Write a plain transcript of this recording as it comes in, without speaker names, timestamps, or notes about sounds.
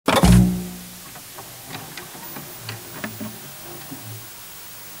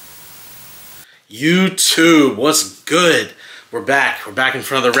YouTube, what's good? We're back in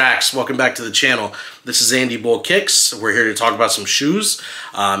front of the racks. Welcome back to the channel. This is Andy Bull Kicks. We're here to talk about some shoes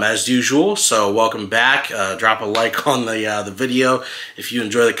as usual, so welcome back. Drop a like on the video if you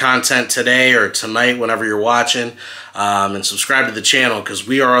enjoy the content today or tonight whenever you're watching, and subscribe to the channel because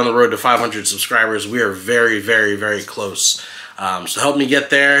we are on the road to 500 subscribers. We are very, very, very close. So help me get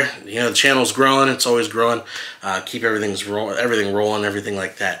there. You know, the channel's growing. It's always growing. Keep everything rolling, everything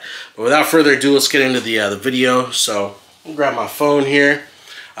like that. But without further ado, let's get into the video. So I'll grab my phone here.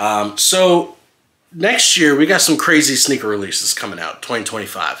 So next year, we got some crazy sneaker releases coming out,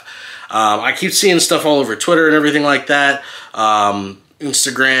 2025. I keep seeing stuff all over Twitter and everything like that.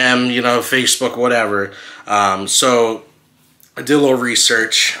 Instagram, you know, Facebook, whatever. So I did a little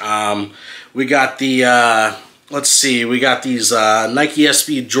research. We got the... let's see, we got these Nike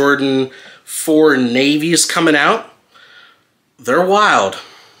SB Jordan 4 Navies coming out. They're wild.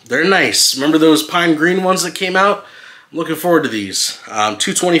 They're nice. Remember those pine green ones that came out? I'm looking forward to these.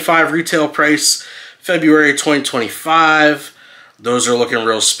 $225 retail price, February 2025. Those are looking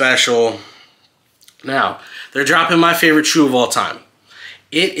real special. Now, they're dropping my favorite shoe of all time.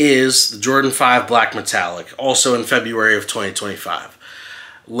 It is the Jordan 5 Black Metallic, also in February of 2025.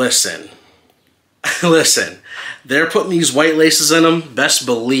 Listen. Listen, they're putting these white laces in them. Best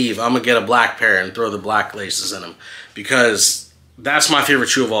believe I'm going to get a black pair and throw the black laces in them because that's my favorite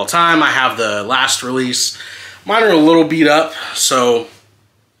shoe of all time. I have the last release. Mine are a little beat up, so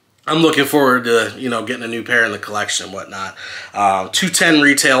I'm looking forward to, you know, getting a new pair in the collection and whatnot. $210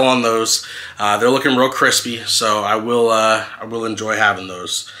 retail on those. They're looking real crispy, so I will enjoy having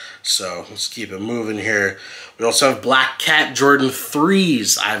those. So let's keep it moving here. We also have Black Cat Jordan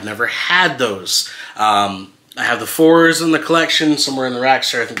 3s. I've never had those. I have the 4s in the collection somewhere in the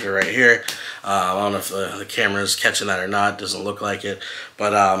racks here. I think they're right here. I don't know if the camera is catching that or not. Doesn't look like it.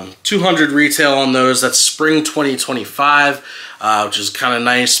 But $200 retail on those. That's spring 2025, which is kind of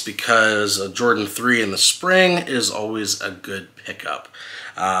nice because a Jordan 3 in the spring is always a good pickup.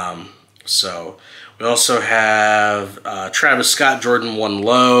 So we also have Travis Scott Jordan 1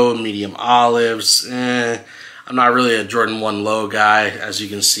 Low, medium olives. I'm not really a Jordan 1 Low guy. As you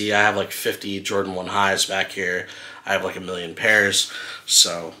can see, I have like 50 Jordan 1 Highs back here. I have like 1 million pairs.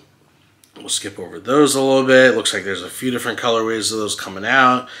 So we'll skip over those a little bit. It looks like there's a few different colorways of those coming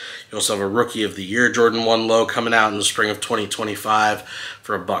out. You also have a Rookie of the Year Jordan 1 Low coming out in the spring of 2025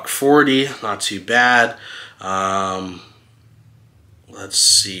 for $140. Not too bad. Let's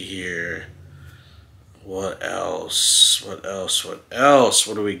see here. What else? What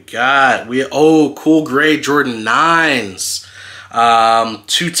do we got? Cool gray Jordan 9s.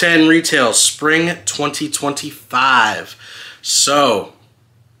 $210 retail, spring 2025. So,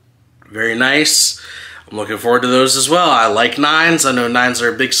 very nice. I'm looking forward to those as well. I like 9s. I know 9s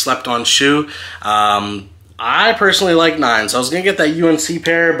are a big slept on shoe. I personally like 9s. I was going to get that UNC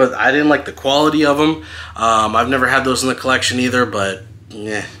pair, but I didn't like the quality of them. I've never had those in the collection either, but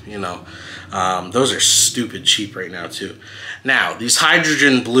yeah, you know. Those are stupid cheap right now too. Now, these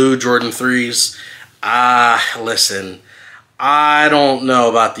hydrogen blue Jordan 3s, listen, I don't know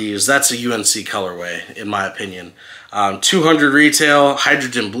about these. That's a UNC colorway, in my opinion. 200 retail,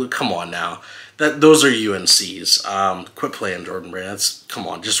 hydrogen blue, come on now. Those are UNCs. Quit playing Jordan Brand. Come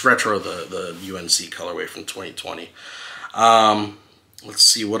on, just retro the UNC colorway from 2020. Let's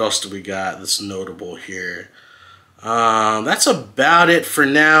see, what else do we got that's notable here? That's about it for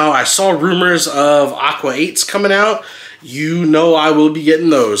now. I saw rumors of Aqua 8s coming out. You know I will be getting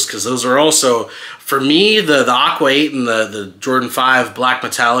those because those are also, for me, the Aqua 8 and the Jordan 5 Black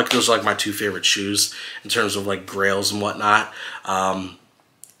Metallic, those are like my two favorite shoes in terms of like grails and whatnot.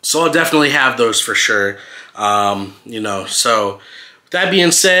 So I'll definitely have those for sure. You know, so with that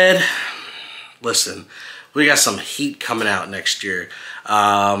being said, listen, we got some heat coming out next year.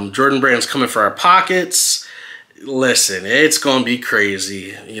 Jordan Brand's coming for our pockets. Listen, it's going to be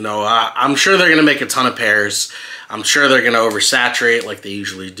crazy. You know, I'm sure they're going to make a ton of pairs. I'm sure they're going to oversaturate like they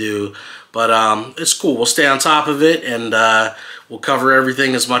usually do. But it's cool. We'll stay on top of it, and we'll cover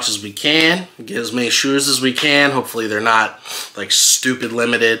everything as much as we can. Get as many shoes as we can. Hopefully they're not like stupid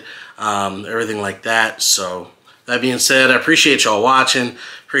limited, everything like that. So that being said, I appreciate y'all watching.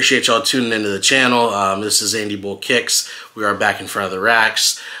 Appreciate y'all tuning into the channel. This is Andy Bull Kicks. We are back in front of the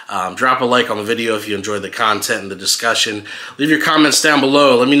racks. Drop a like on the video if you enjoyed the content and the discussion. Leave your comments down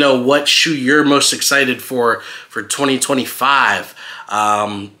below. Let me know what shoe you're most excited for 2025.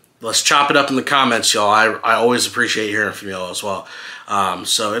 let's chop it up in the comments, y'all. I always appreciate hearing from y'all as well. And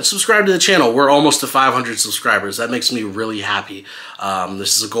subscribe to the channel. We're almost to 500 subscribers. That makes me really happy.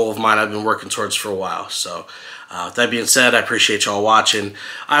 This is a goal of mine I've been working towards for a while. So with that being said, I appreciate y'all watching.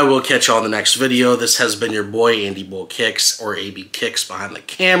 I will catch y'all in the next video. This has been your boy, Andy Bull Kicks, or AB Kicks behind the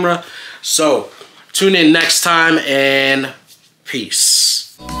camera. So tune in next time, and peace.